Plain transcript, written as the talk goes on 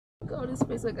go this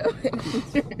place or go.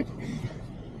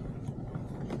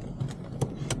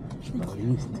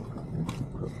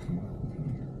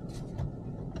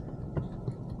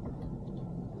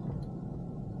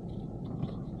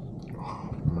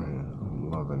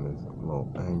 Loving this little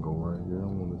angle right here. I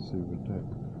want to see what that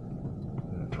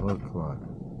looks like.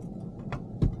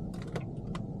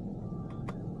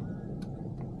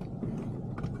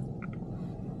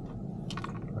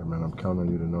 Hey man, I'm counting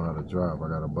on you to know how to drive. I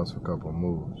gotta bust a couple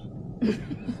moves.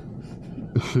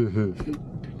 For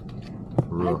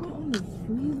real. I go on the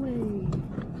freeway.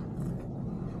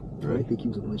 I think he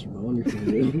was gonna let you go on the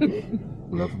freeway.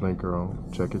 Left blinker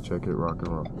on. Check it, rock and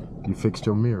roll. You fixed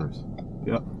your mirrors.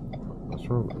 Yep. What's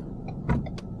wrong?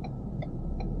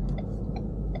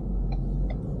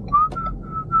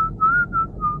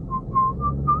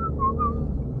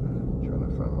 Trying to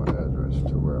find my address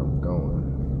to where I'm going.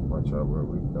 Watch out where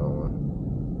we going.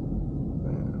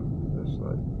 Man, it's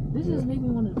like. This just make me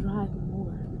want to drive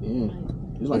more. Yeah.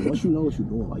 It's like once you know what you're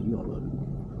doing, like you don't love it.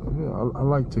 Yeah, I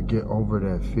like to get over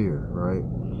that fear, right?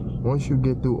 Once you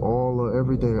get through all of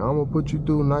everything, I'm gonna put you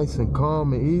through nice and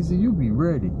calm and easy. You be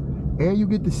ready. And you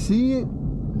get to see it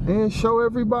and show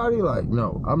everybody, like,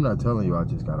 no, I'm not telling you I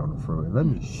just got on the freeway. Let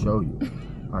me show you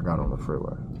I got on the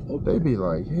freeway. Okay. They be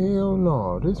like, hell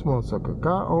no, this motherfucker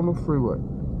got on the freeway.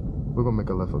 We're gonna make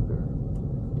a left up there.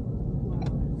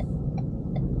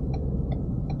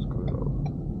 Let's go over.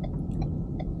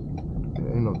 There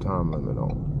ain't no time limit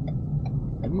on.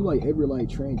 Have you like ever like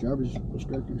trained drivers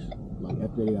instructors? Like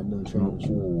after they got done training with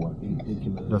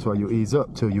you? That's why you ease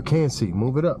up till you can see.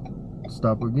 Move it up.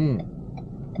 Stop again.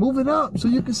 Move it up so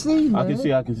you can see, man. I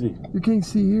can see. You can't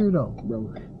see here though.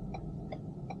 Bro.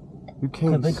 You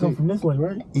can't They see. come from this way,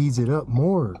 right? Ease it up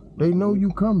more. They know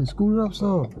you coming. Scoot it up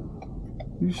some.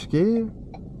 You scared?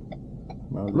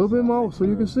 A little bit more so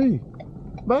you can see.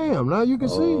 Bam, now you can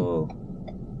see. Yeah.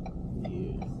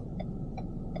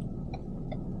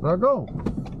 Now go.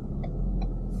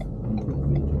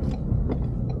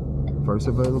 First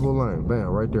available lane. Bam,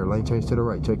 right there. Lane change to the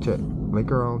right. Check.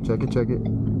 Blinker on. Check it.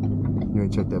 You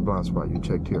ain't checked that blind spot. You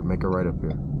checked here. Make it right up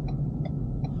here.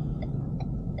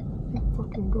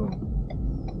 Fucking go.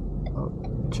 Up.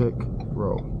 Check.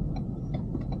 Roll.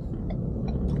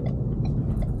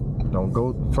 Don't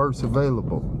go first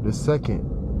available. The second.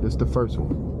 This the first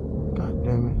one. God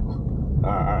damn it.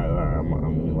 Alright. I'm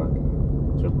like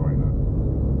tripping right now.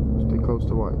 Stay close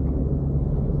to white.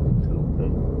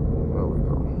 Okay. There we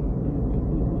go.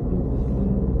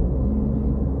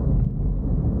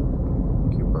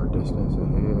 Keep our distance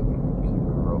ahead. Keep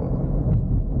it rolling.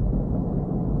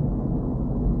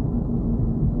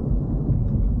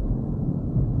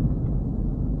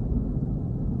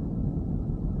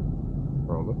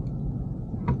 Rolling.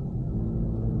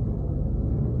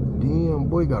 Damn,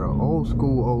 boy, got an old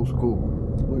school.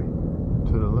 Where?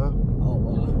 To the left. Oh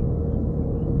wow.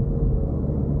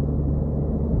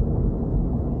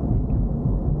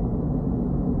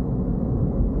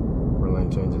 Lane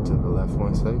change it to the left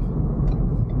one safe.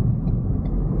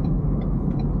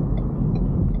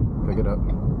 Pick it up.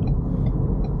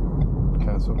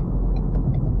 Cancel.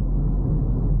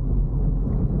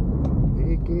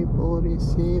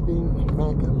 AK-47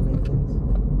 Magnums.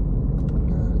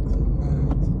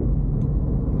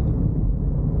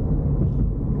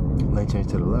 Lane change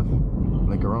to the left.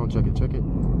 Link around, check it.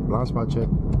 Blind spot check.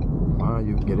 Behind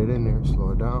you, get it in there,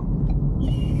 slow it down.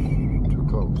 Too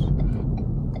close.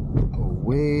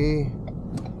 Away.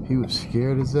 He was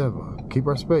scared as ever. Keep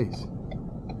our space.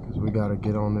 Because we got to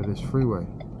get onto this freeway.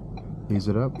 Ease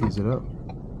it up.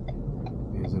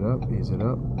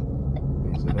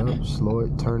 Slow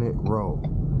it, turn it, roll.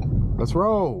 Let's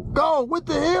roll. Go. What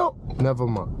the hell? Never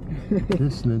mind.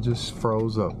 This nigga just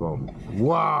froze up on me.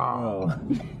 Wow.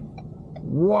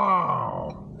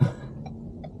 Wow.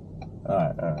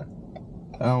 Alright.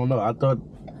 I don't know. I thought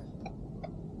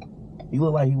he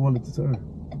looked like he wanted to turn.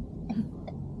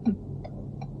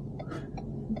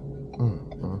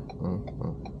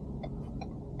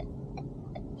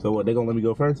 So what, they gonna let me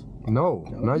go first? No,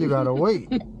 now you gotta wait.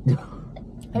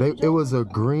 It was a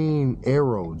green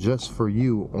arrow just for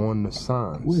you on the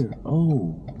signs. Where?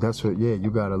 Oh. That's what, yeah, you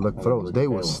gotta look for those. They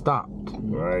were stopped.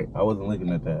 Right. I wasn't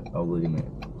looking at that. I was looking at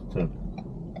turn.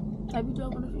 Have you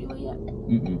drove on the freeway yet?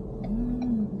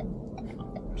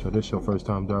 So this your first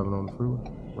time driving on the freeway?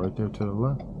 Right there to the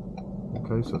left.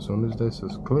 Okay, so as soon as this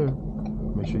is clear,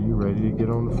 make sure you're ready to get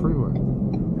on the freeway.